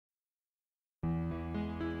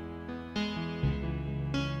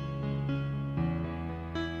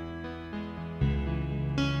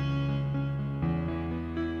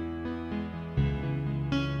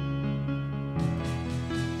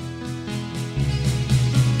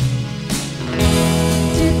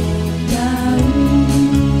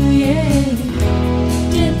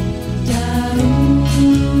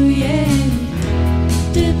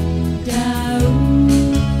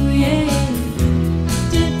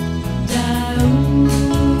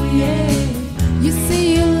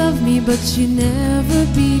but you never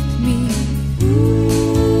beat me.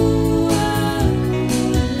 Ooh, oh,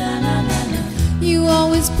 la, la, la, la. You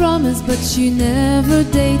always promise, but you never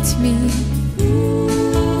date me. Ooh,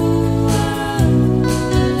 oh,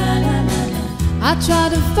 la, la, la, la. I try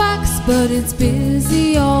to fax, but it's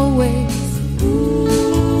busy always.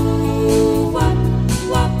 Ooh, wop,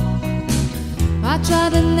 wop. I try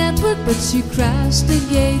to network, but you crash the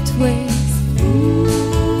gateways.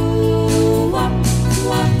 Ooh, wop,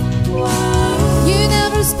 wop, wop. You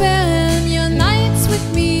never spend your nights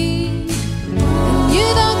with me, and you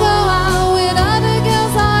don't go out with other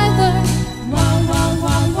girls either. Wow, wow,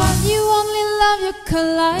 wow, wow. You only love your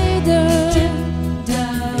collider.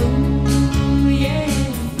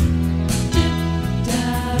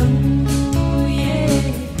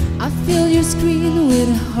 Fill your screen with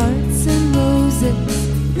hearts and roses.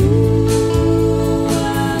 Ooh, oh,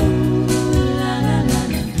 la, la, la,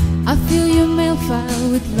 la. I fill your mail file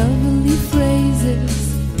with lovely phrases.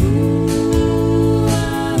 Ooh, oh,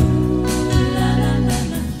 la, la, la,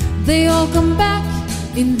 la. They all come back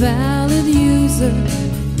invalid user.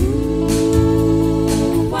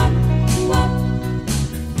 Ooh, wop, wop.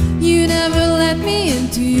 You never let me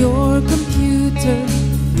into your computer.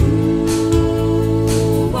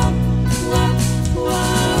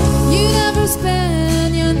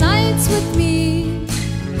 Spend your nights with me,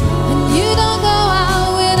 and you don't go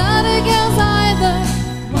out with other girls either.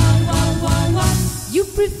 Wow, wow, wow, wow. You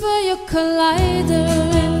prefer your collider.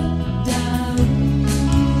 Down,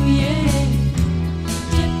 yeah.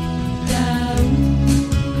 Dip down,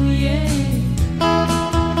 yeah.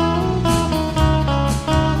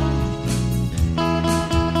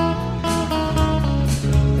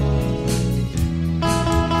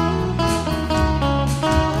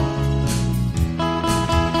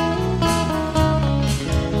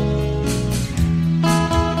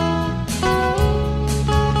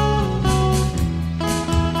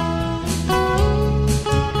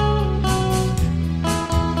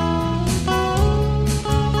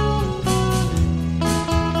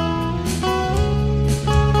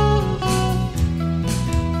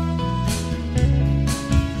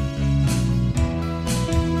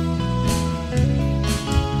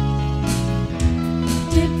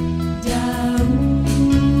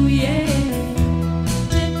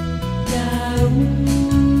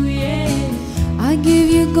 I give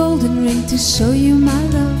you a golden ring to show you my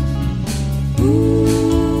love.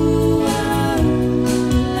 Ooh, oh,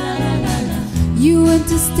 la, la, la, la. You went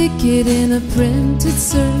to stick it in a printed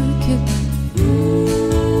circuit.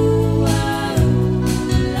 Ooh, oh,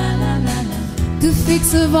 la, la, la, la. To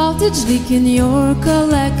fix a voltage leak in your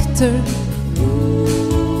collector.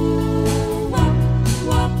 Ooh, wop,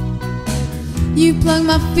 wop. You plug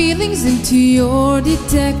my feelings into your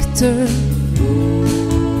detector.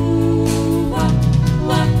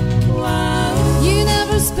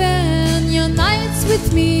 Spend your nights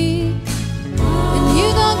with me, and you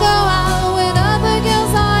don't go out with other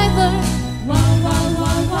girls either. Wow, wow,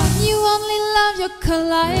 wow, wow. You only love your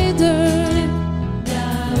collider.